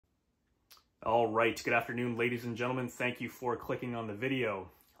All right, good afternoon, ladies and gentlemen. Thank you for clicking on the video.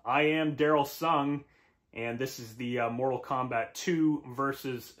 I am Darryl Tsung, and this is the Mortal Kombat 2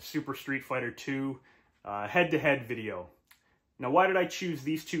 versus Super Street Fighter 2 head-to-head video. Now, why did I choose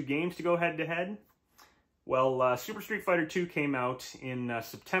these two games to go head-to-head? Well, Super Street Fighter 2 came out in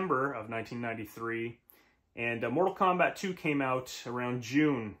September of 1993, and Mortal Kombat 2 came out around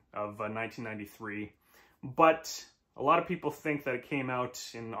June of 1993, but a lot of people think that it came out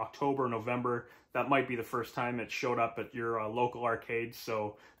in October or November. That might be the first time it showed up at your local arcade,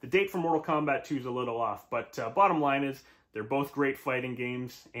 so the date for Mortal Kombat 2 is a little off, but bottom line is, they're both great fighting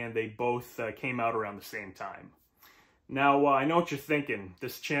games, and they both came out around the same time. Now, I know what you're thinking.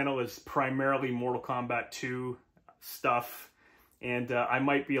 This channel is primarily Mortal Kombat 2 stuff, and I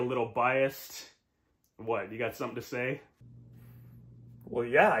might be a little biased. What, you got something to say? Well,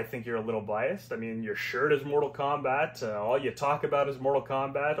 yeah, I think you're a little biased. I mean, your shirt is Mortal Kombat. All you talk about is Mortal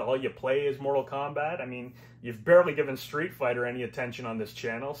Kombat. All you play is Mortal Kombat. I mean, you've barely given Street Fighter any attention on this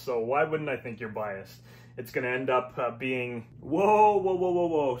channel, so why wouldn't I think you're biased? It's going to end up being...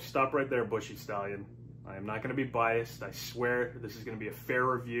 Whoa. Stop right there, Bushy Stallion. I am not going to be biased. I swear this is going to be a fair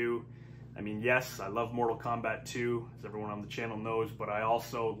review. I mean, yes, I love Mortal Kombat 2, as everyone on the channel knows, but I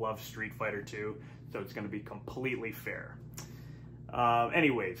also love Street Fighter 2, so it's going to be completely fair.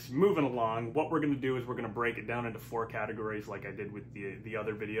 Anyways, moving along, what we're going to do is we're going to break it down into 4 categories like I did with the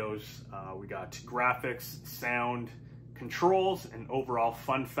other videos. We got graphics, sound, controls, and overall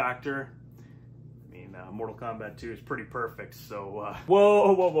fun factor. I mean, Mortal Kombat 2 is pretty perfect, so...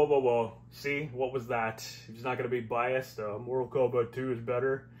 Whoa. See? What was that? He's not going to be biased. Mortal Kombat 2 is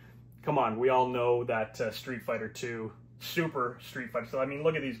better. Come on, we all know that Street Fighter 2, Super Street Fighter... So, I mean,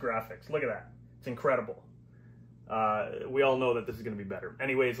 look at these graphics. Look at that. It's incredible. We all know that this is going to be better.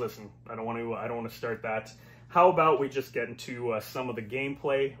 Anyways, listen, I don't want to start that. How about we just get into some of the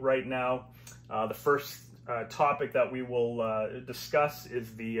gameplay right now? The first topic that we will discuss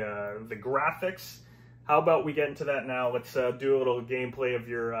is the graphics. How about we get into that now? Let's do a little gameplay of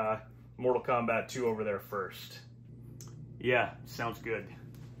your Mortal Kombat 2 over there first. Yeah, sounds good.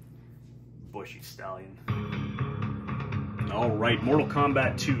 Bushy Stallion. Alright, Mortal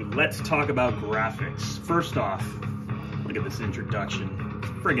Kombat 2, let's talk about graphics. First off, look at this introduction. It's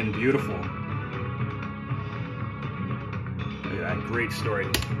friggin' beautiful. Look at that, great story.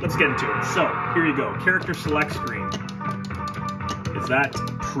 Let's get into it. So, here you go, character select screen. Is that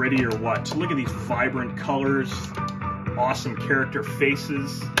pretty or what? Look at these vibrant colors, awesome character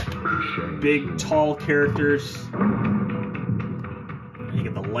faces, big, tall characters. You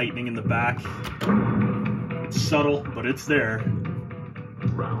get the lightning in the back. Subtle, but it's there.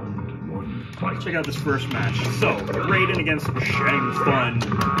 Round 1. Check out this first match. So, Raiden against Shang Tsung.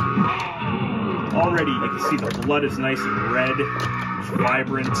 Already, you can see the blood is nice and red. It's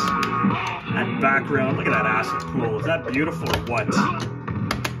vibrant. That background, look at that acid pool. Is that beautiful or what?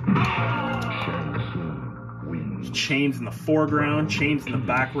 There's chains in the foreground, chains in the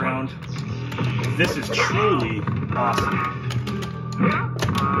background. This is truly awesome.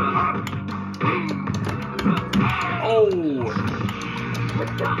 Oh!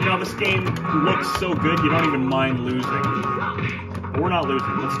 You know, this game looks so good, you don't even mind losing. But we're not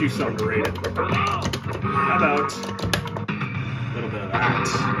losing. Let's do something to Raiden. How about a little bit of that?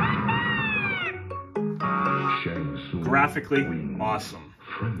 Graphically, awesome.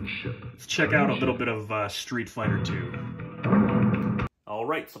 Let's check out a little bit of Street Fighter 2.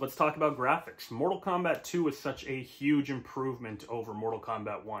 Alright, so let's talk about graphics. Mortal Kombat 2 is such a huge improvement over Mortal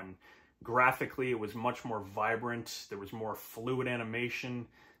Kombat 1. Graphically, it was much more vibrant. There was more fluid animation.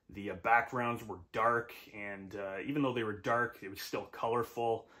 The backgrounds were dark, and even though they were dark, it was still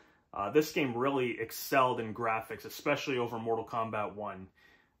colorful. This game really excelled in graphics, especially over Mortal Kombat 1.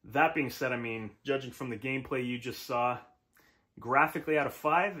 That being said, I mean, judging from the gameplay you just saw, graphically out of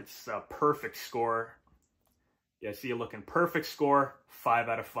 5, it's a perfect score. Yeah, I see you looking. Perfect score, 5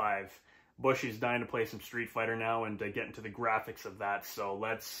 out of 5. Bushy's dying to play some Street Fighter now and get into the graphics of that, so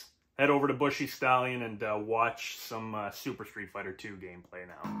let's head over to Bushy Stallion and watch some Super Street Fighter 2 gameplay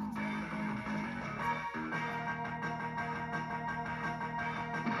now.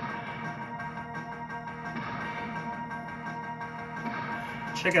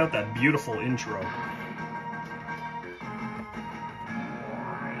 Check out that beautiful intro.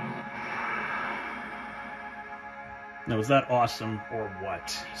 Now, is that awesome or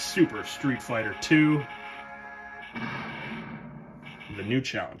what? Super Street Fighter 2. The new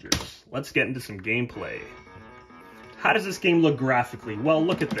challengers. Let's get into some gameplay. How does this game look graphically? Well,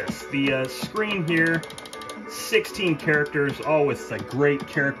 look at this. The screen here, 16 characters, all with great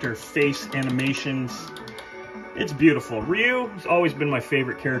character face animations. It's beautiful. Ryu has always been my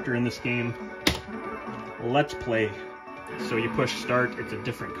favorite character in this game. Let's play. So you push start, it's a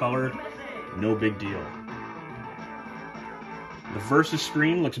different color. No big deal. The versus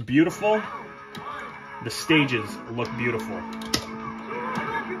screen looks beautiful. The stages look beautiful.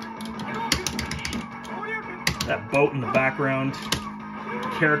 That boat in the background.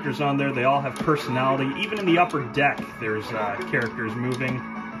 Characters on there, they all have personality. Even in the upper deck, there's characters moving.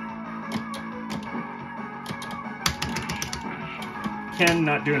 Ken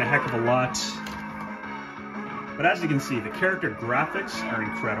not doing a heck of a lot. But as you can see, the character graphics are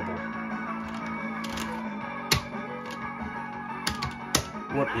incredible.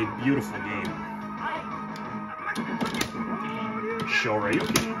 What a beautiful game.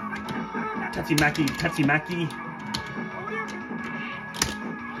 Shoryuken. Tetsumaki, Tetsumaki.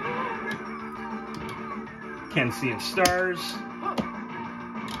 Ken seeing stars.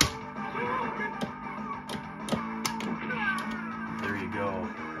 There you go.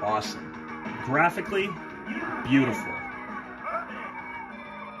 Awesome. Graphically, beautiful.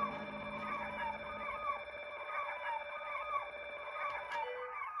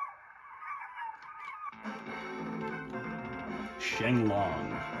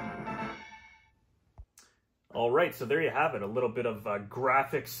 Shenlong. Alright, so there you have it. A little bit of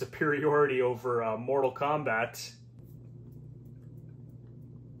graphic superiority over Mortal Kombat.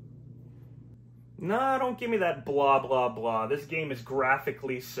 No, don't give me that blah, blah, blah. This game is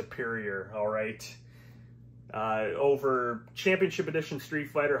graphically superior, alright? Over Championship Edition Street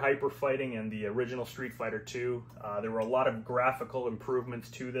Fighter, Hyper Fighting, and the original Street Fighter 2, there were a lot of graphical improvements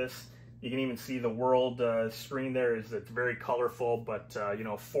to this. You can even see the world screen there. It's very colorful, but you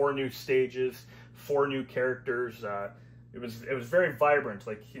know, 4 new stages, 4 new characters. It was very vibrant.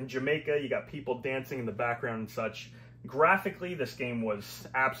 Like in Jamaica, you got people dancing in the background and such. Graphically, this game was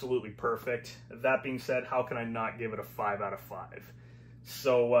absolutely perfect. That being said, how can I not give it a 5 out of 5?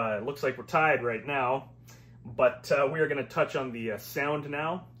 So it looks like we're tied right now, but we are going to touch on the sound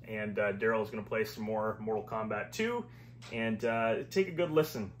now, and Darryl is going to play some more Mortal Kombat 2. And take a good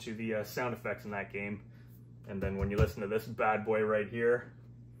listen to the sound effects in that game. And then when you listen to this bad boy right here,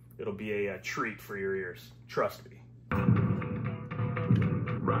 it'll be a treat for your ears. Trust me.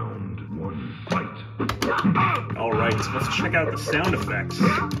 Round 1, fight. Alright, so let's check out the sound effects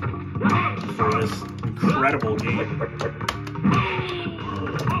for this incredible game.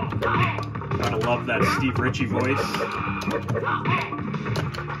 Gotta love that Steve Ritchie voice.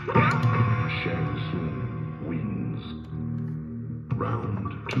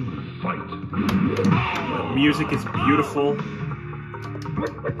 Round 2, fight. The music is beautiful.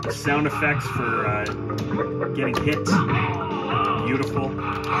 The sound effects for getting hit, beautiful.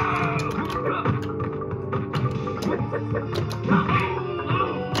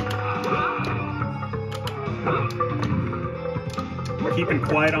 Keeping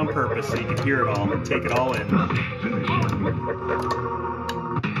quiet on purpose so you can hear it all and take it all in.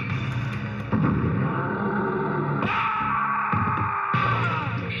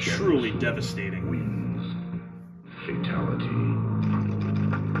 Truly devastating. Wins. Fatality.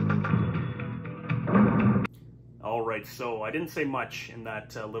 Alright, so I didn't say much in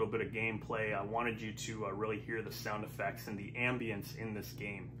that little bit of gameplay. I wanted you to really hear the sound effects and the ambience in this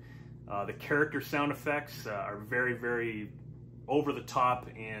game. The character sound effects are very, very over the top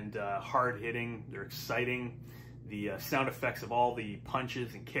and hard-hitting. They're exciting. The sound effects of all the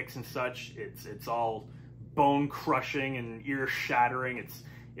punches and kicks and such, it's all bone-crushing and ear-shattering.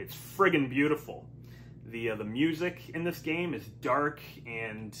 It's friggin' beautiful. The music in this game is dark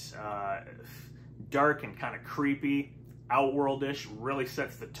and kind of creepy, outworldish, really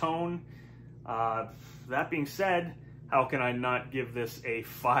sets the tone. That being said, how can I not give this a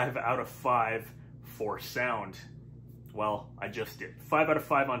 5 out of 5 for sound? Well, I just did. 5 out of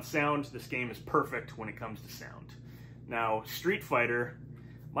 5 on sound. This game is perfect when it comes to sound. Now, Street Fighter,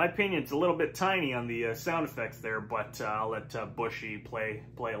 my opinion, it's a little bit tiny on the sound effects there, but I'll let Bushy play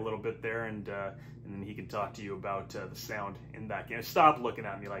a little bit there, and then he can talk to you about the sound in that game. Stop looking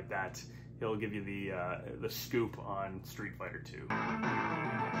at me like that. He'll give you the scoop on Street Fighter 2.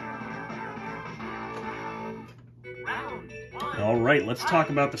 All right, let's talk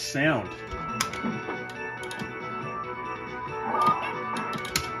about the sound.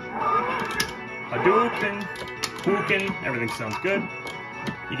 Hadouken, Hadouken, everything sounds good.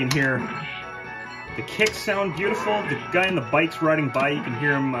 You can hear the kicks sound beautiful. The guy on the bike's riding by, you can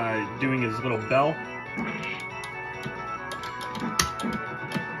hear him doing his little bell.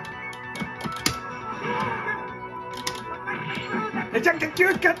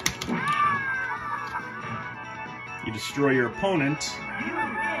 You destroy your opponent,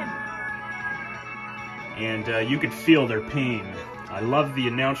 and you could feel their pain. I love the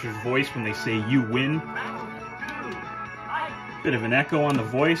announcer's voice when they say "you win." Bit of an echo on the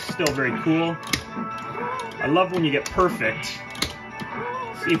voice, still very cool. I love when you get perfect.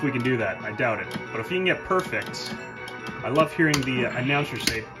 See if we can do that. I doubt it. But if you can get perfect, I love hearing the announcer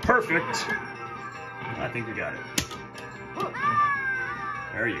say, "Perfect." I think we got it.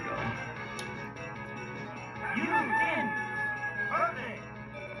 There you go. You win.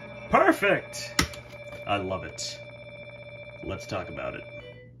 Perfect. Perfect! I love it. Let's talk about it.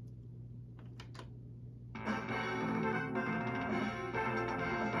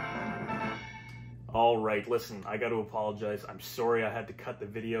 All right, listen, I got to apologize. I'm sorry I had to cut the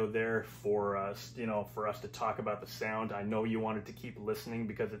video there for us, for us to talk about the sound. I know you wanted to keep listening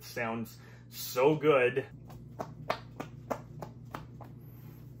because it sounds so good.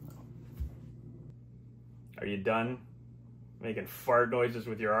 Are you done making fart noises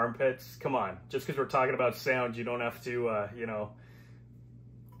with your armpits? Come on, just because we're talking about sound, you don't have to,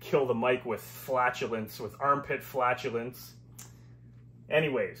 kill the mic with flatulence, with armpit flatulence.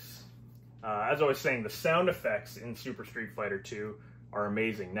 Anyways. As I was saying, the sound effects in Super Street Fighter 2 are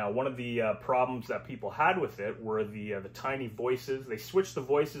amazing. Now, one of the problems that people had with it were the tiny voices. They switched the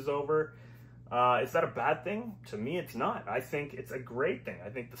voices over. Is that a bad thing? To me, it's not. I think it's a great thing. I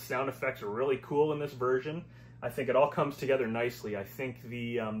think the sound effects are really cool in this version. I think it all comes together nicely. I think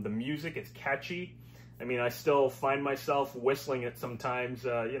the music is catchy. I mean, I still find myself whistling it sometimes,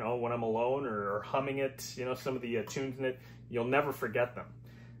 when I'm alone, or humming it, some of the tunes in it. You'll never forget them.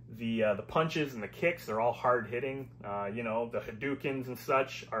 The punches and the kicks, they're all hard hitting. The Hadoukens and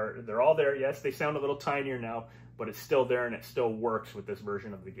such, they're all there. Yes, they sound a little tinier now, but it's still there and it still works with this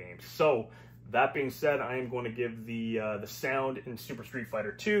version of the game. So that being said, I am going to give the sound in Super Street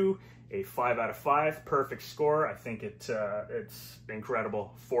Fighter 2 a 5 out of 5, perfect score. I think it's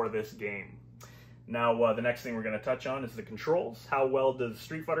incredible for this game. Now, the next thing we're going to touch on is the controls. How well does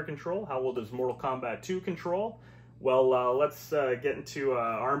Street Fighter control? How well does Mortal Kombat 2 control? Well, let's get into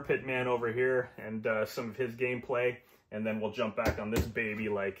Armpit Man over here and some of his gameplay, and then we'll jump back on this baby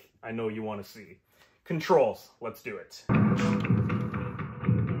like I know you want to see. Controls, let's do it.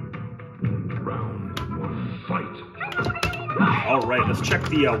 Round 1, fight. All right, let's check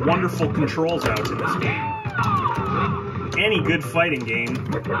the wonderful controls out in this game. Any good fighting game,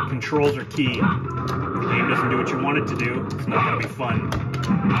 controls are key. If the game doesn't do what you want it to do, it's not going to be fun.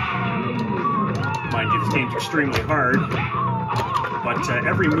 Mind you, this game's extremely hard, but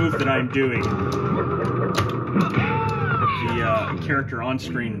every move that I'm doing, the character on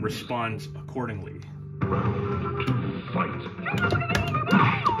screen responds accordingly. Round 2, fight.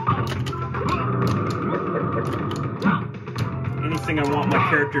 Anything I want my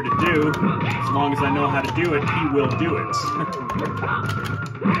character to do, as long as I know how to do it, he will do it.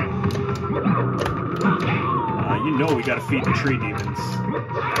 We gotta feed the tree demons.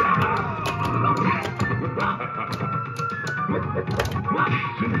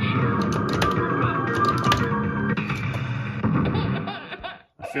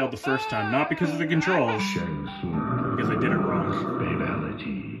 I failed the first time, not because of the controls, because I did it wrong.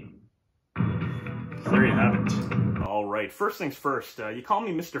 There you have it. All right, first things first, you call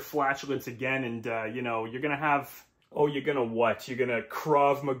me Mr. Flatulence again, and, you're gonna have... Oh, you're gonna what? You're gonna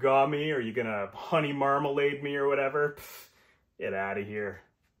Krav Maga me, or you're gonna honey marmalade me, or whatever? Pfft, get out of here.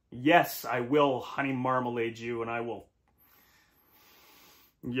 Yes, I will honey marmalade you, and I will...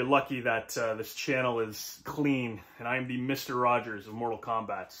 You're lucky that this channel is clean, and I am the Mr. Rogers of Mortal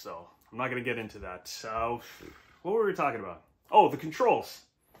Kombat, so I'm not gonna get into that. What were we talking about? Oh, the controls.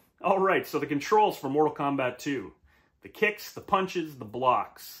 All right, so the controls for Mortal Kombat 2. The kicks, the punches, the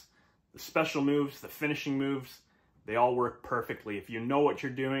blocks, the special moves, the finishing moves, they all work perfectly. If you know what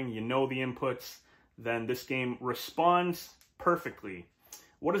you're doing, you know the inputs, then this game responds perfectly.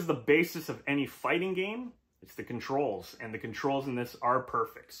 What is the basis of any fighting game? It's the controls, and the controls in this are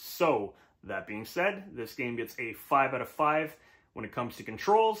perfect. So, that being said, this game gets a 5 out of 5 when it comes to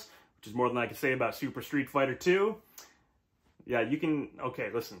controls, which is more than I can say about Super Street Fighter 2. Yeah, you can...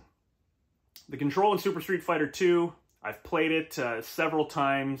 Okay, listen. The control in Super Street Fighter 2... I've played it several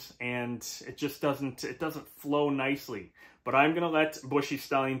times, and it just doesn't flow nicely. But I'm going to let Bushy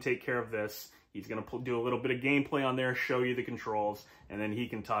Stallion take care of this. He's going to do a little bit of gameplay on there, show you the controls, and then he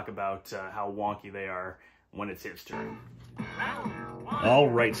can talk about how wonky they are when it's his turn. All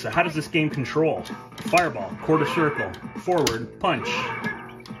right, so how does this game control? Fireball, quarter circle, forward, punch.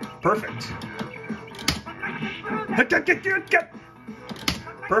 Perfect.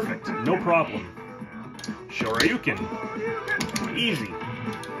 Perfect, no problem. Shoryuken. Easy.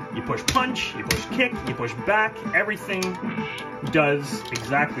 You push punch, you push kick, you push back. Everything does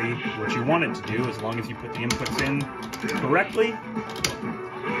exactly what you want it to do as long as you put the inputs in correctly.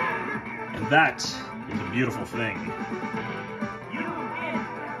 And that is a beautiful thing.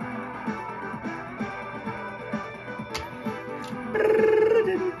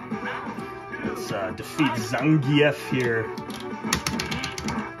 Let's defeat Zangief here.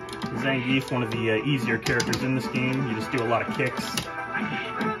 Zangief, one of the easier characters in this game. You just do a lot of kicks.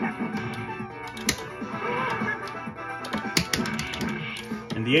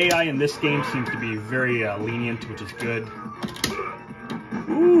 And the AI in this game seems to be very lenient, which is good.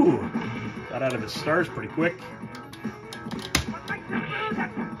 Ooh, got out of his stars pretty quick.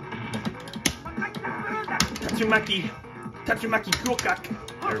 Tatsumaki Kokak.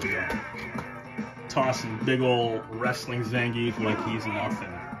 There we go. Tossing big ol' wrestling Zangief like he's nothing.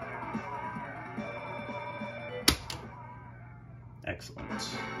 Excellent.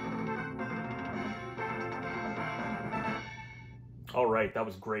 All right, that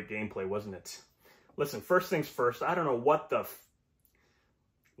was great gameplay, wasn't it? Listen, first things first. I don't know what the.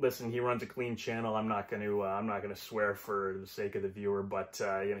 Listen, he runs a clean channel. I'm not gonna swear for the sake of the viewer, but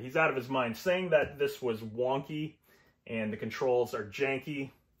you know, he's out of his mind saying that this was wonky and the controls are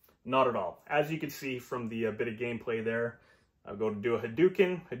janky. Not at all. As you can see from the bit of gameplay there, I go to do a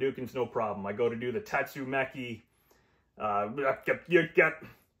Hadouken. Hadouken's no problem. I go to do the Tatsumaki. No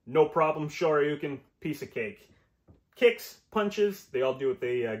problem. Shoryuken, piece of cake. Kicks, punches, they all do what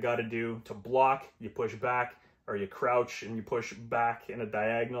they got to do. To block, you push back, or you crouch and you push back in a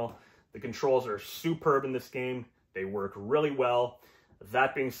diagonal. The controls are superb in this game. They work really well.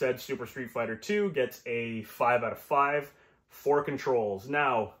 That being said, Super Street Fighter 2 gets a 5 out of 5 for controls.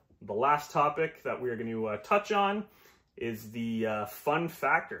 Now, the last topic that we're going to touch on is the fun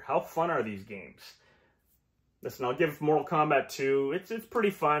factor. How fun are these games? Listen, I'll give Mortal Kombat 2, it's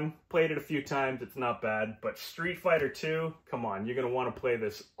pretty fun. Played it a few times, it's not bad. But Street Fighter 2, come on, you're going to want to play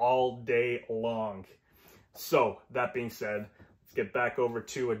this all day long. So, that being said, let's get back over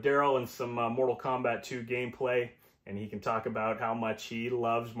to Darryl and some Mortal Kombat 2 gameplay. And he can talk about how much he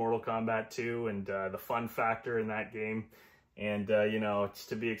loves Mortal Kombat 2 and the fun factor in that game. And, you know, it's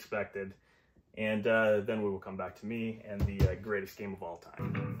to be expected. And then we will come back to me and the greatest game of all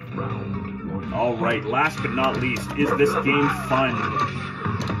time. All right, last but not least, is this game fun?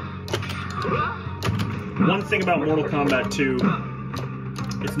 One thing about Mortal Kombat 2,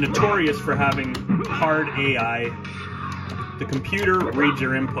 it's notorious for having hard AI. The computer reads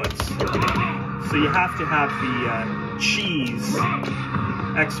your inputs. So you have to have the cheese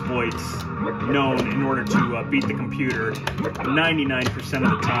exploits known in order to beat the computer 99% of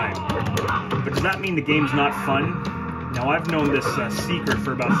the time. But does that mean the game's not fun? Now, I've known this secret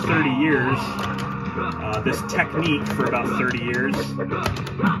for about 30 years, this technique for about 30 years,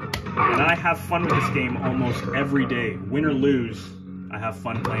 and I have fun with this game almost every day. Win or lose, I have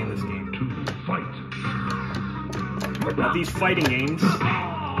fun playing this game. Now, these fighting games,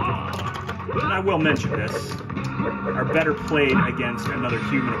 and I will mention this, are better played against another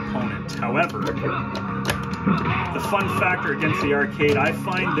human opponent. However, the fun factor against the arcade, I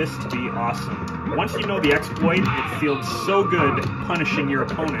find this to be awesome. Once you know the exploit, it feels so good punishing your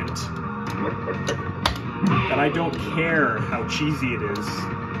opponent that I don't care how cheesy it is.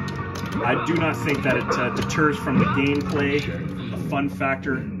 I do not think that it deters from the gameplay, from the fun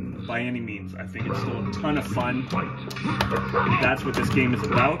factor, by any means. I think it's still a ton of fun. That's what this game is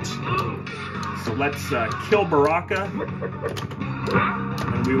about. So let's kill Baraka,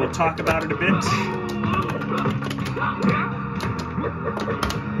 and we will talk about it a bit.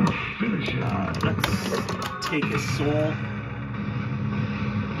 Let's take his soul.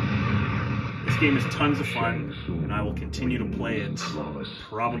 This game is tons of fun, and I will continue to play it,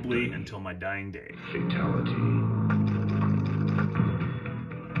 probably until my dying day. Fatality.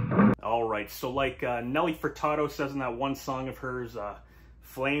 Alright, so like Nelly Furtado says in that one song of hers,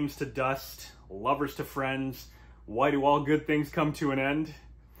 flames to dust, lovers to friends, why do all good things come to an end?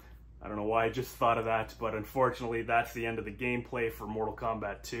 I don't know why I just thought of that, but unfortunately that's the end of the gameplay for Mortal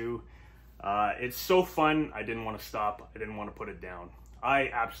Kombat 2. It's so fun, I didn't want to stop, I didn't want to put it down. I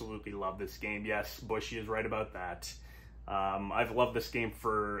absolutely love this game. Yes, Bushy is right about that. I've loved this game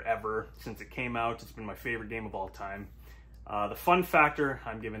forever, since it came out. It's been my favorite game of all time. The fun factor,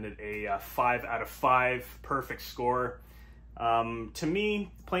 I'm giving it a 5 out of 5, perfect score. To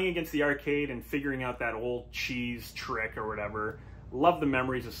me, playing against the arcade and figuring out that old cheese trick or whatever, love the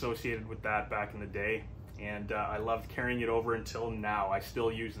memories associated with that back in the day. And I loved carrying it over until now. I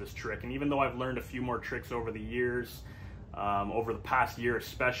still use this trick. And even though I've learned a few more tricks over the years, over the past year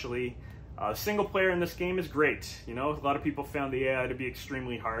especially, Single player in this game is great. You know, a lot of people found the AI to be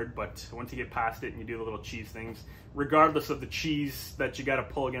extremely hard, but once you get past it and you do the little cheese things, regardless of the cheese that you got to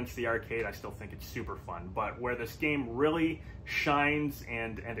pull against the arcade, I still think it's super fun. But where this game really shines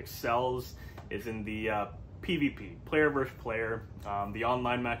and excels is in the PvP, player versus player. The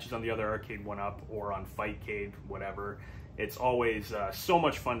online matches on the other arcade one-up or on Fightcade, whatever. It's always so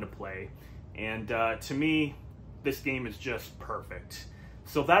much fun to play. And to me, this game is just perfect.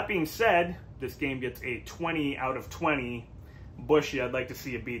 So that being said, this game gets a 20 out of 20. Bushy, I'd like to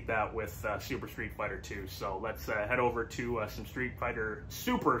see you beat that with Super Street Fighter 2. So let's head over to some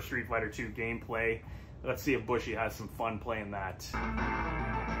Super Street Fighter 2 gameplay. Let's see if Bushy has some fun playing that.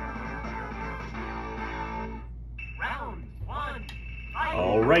 Round one. Fight.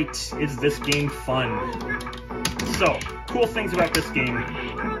 All right, is this game fun? So, cool things about this game.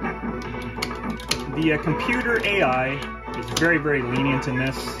 The computer AI is very, very lenient in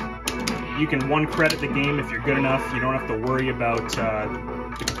this. You can one credit the game if you're good enough. You don't have to worry about the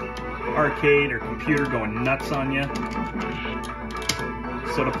arcade or computer going nuts on you.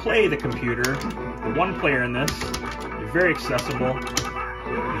 So to play the computer, the one player in this is very accessible,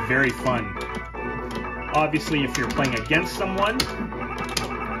 very fun. Obviously, if you're playing against someone,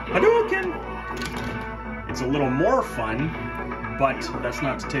 Hadouken! It's a little more fun, but that's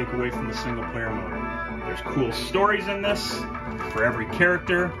not to take away from the single player mode. There's cool stories in this for every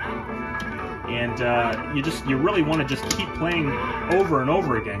character, and you really want to just keep playing over and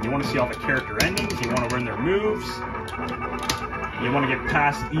over again. You want to see all the character endings, you want to learn their moves, you want to get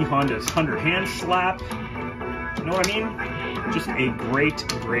past E Honda's 100 hand slap. You know what I mean? Just a great,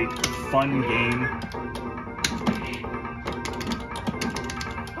 great fun game.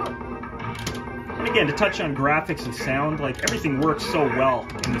 And again, to touch on graphics and sound, like everything works so well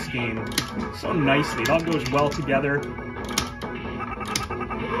in this game, so nicely. It all goes well together.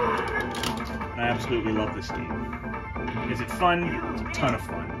 I absolutely love this game. Is it fun? It's a ton of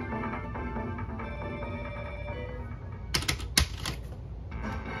fun.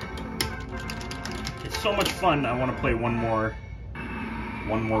 It's so much fun. I want to play one more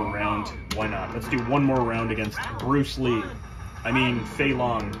round. Why not? Let's do one more round against Bruce Lee. I mean Fei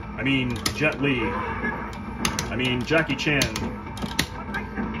Long. I mean Jet Li. I mean Jackie Chan.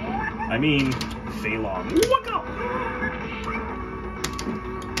 I mean Fei Long. Waka!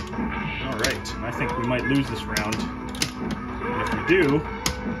 Alright, I think we might lose this round. And if we do,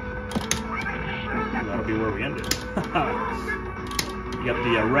 that'll be where we end it. You got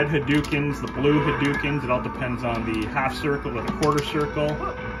the red Hadoukens, the blue Hadoukens. It all depends on the half circle or the quarter circle.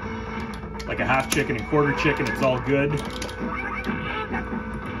 Like a half chicken and quarter chicken, it's all good.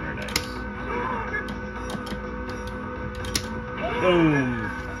 Very nice. Boom.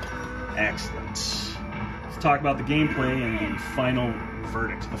 Excellent. Let's talk about the gameplay and the final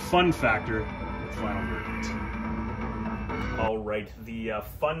verdict. The fun factor, the final verdict. Alright, the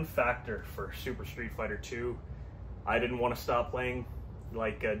fun factor for Super Street Fighter 2. I didn't want to stop playing.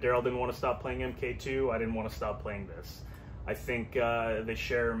 Like Darryl didn't want to stop playing MK2, I didn't want to stop playing this. I think they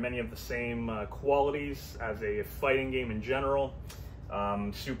share many of the same qualities as a fighting game in general.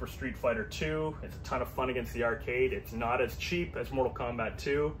 Super Street Fighter 2, it's a ton of fun against the arcade. It's not as cheap as Mortal Kombat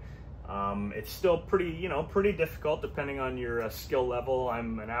 2. It's still pretty, pretty difficult depending on your skill level.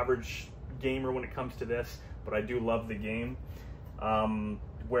 I'm an average gamer when it comes to this, but I do love the game.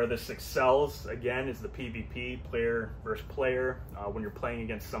 Where this excels, again, is the PvP, player versus player. When you're playing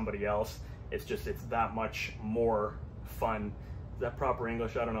against somebody else, it's that much more fun. Is that proper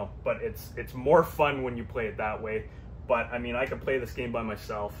English? I don't know, but it's more fun when you play it that way. But I mean, I can play this game by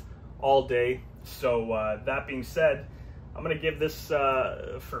myself all day. So that being said, I'm gonna give this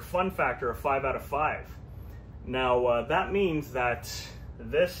for fun factor a 5 out of 5. Now that means that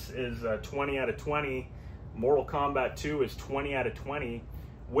this is 20 out of 20. Mortal Kombat 2 is 20 out of 20.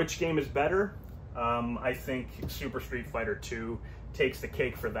 Which game is better? I think Super Street Fighter 2 takes the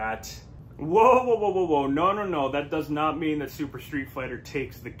cake for that. Whoa, whoa, whoa, whoa, whoa. No, no, no. That does not mean that Super Street Fighter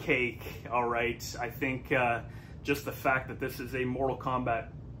takes the cake, all right? I think just the fact that this is a Mortal Kombat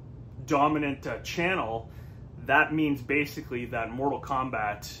dominant channel, that means basically that Mortal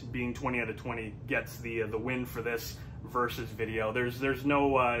Kombat, being 20 out of 20, gets the win for this versus video. There's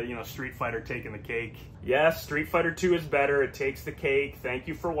no Street Fighter taking the cake. Yes, Street Fighter 2 is better. It takes the cake. Thank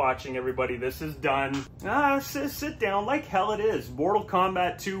you for watching, everybody. This is done. Sit down like hell it is. Mortal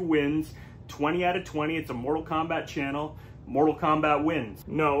Kombat 2 wins. 20 out of 20. It's a Mortal Kombat channel. Mortal Kombat wins.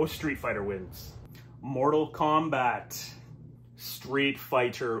 No, Street Fighter wins. Mortal Kombat. Street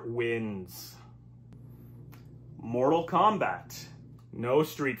Fighter wins. Mortal Kombat. No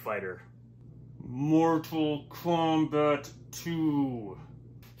Street Fighter. Mortal Kombat 2.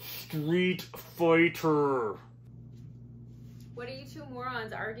 Street Fighter. What are you two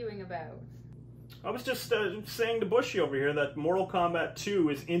morons arguing about? I was just saying to Bushy over here that Mortal Kombat 2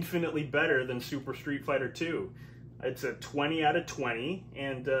 is infinitely better than Super Street Fighter 2. It's a 20 out of 20,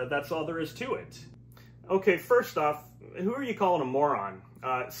 and that's all there is to it. Okay, first off, who are you calling a moron?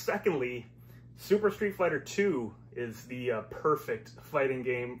 Secondly, Super Street Fighter 2 is the perfect fighting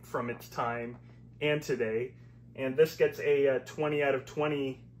game from its time and today, and this gets a 20 out of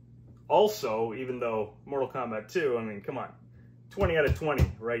 20 also, even though Mortal Kombat 2, I mean, come on, 20 out of 20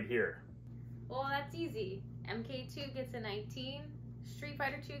 right here. Well, that's easy. MK2 gets a 19, Street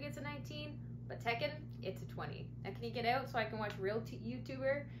Fighter 2 gets a 19, but Tekken, it's a 20. Now can you get out so I can watch real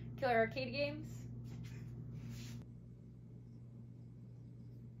YouTuber killer arcade games?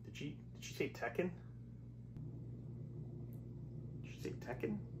 Did she say Tekken? Did she say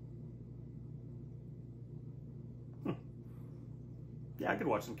Tekken? Yeah, I could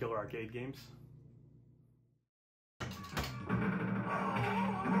watch some killer arcade games.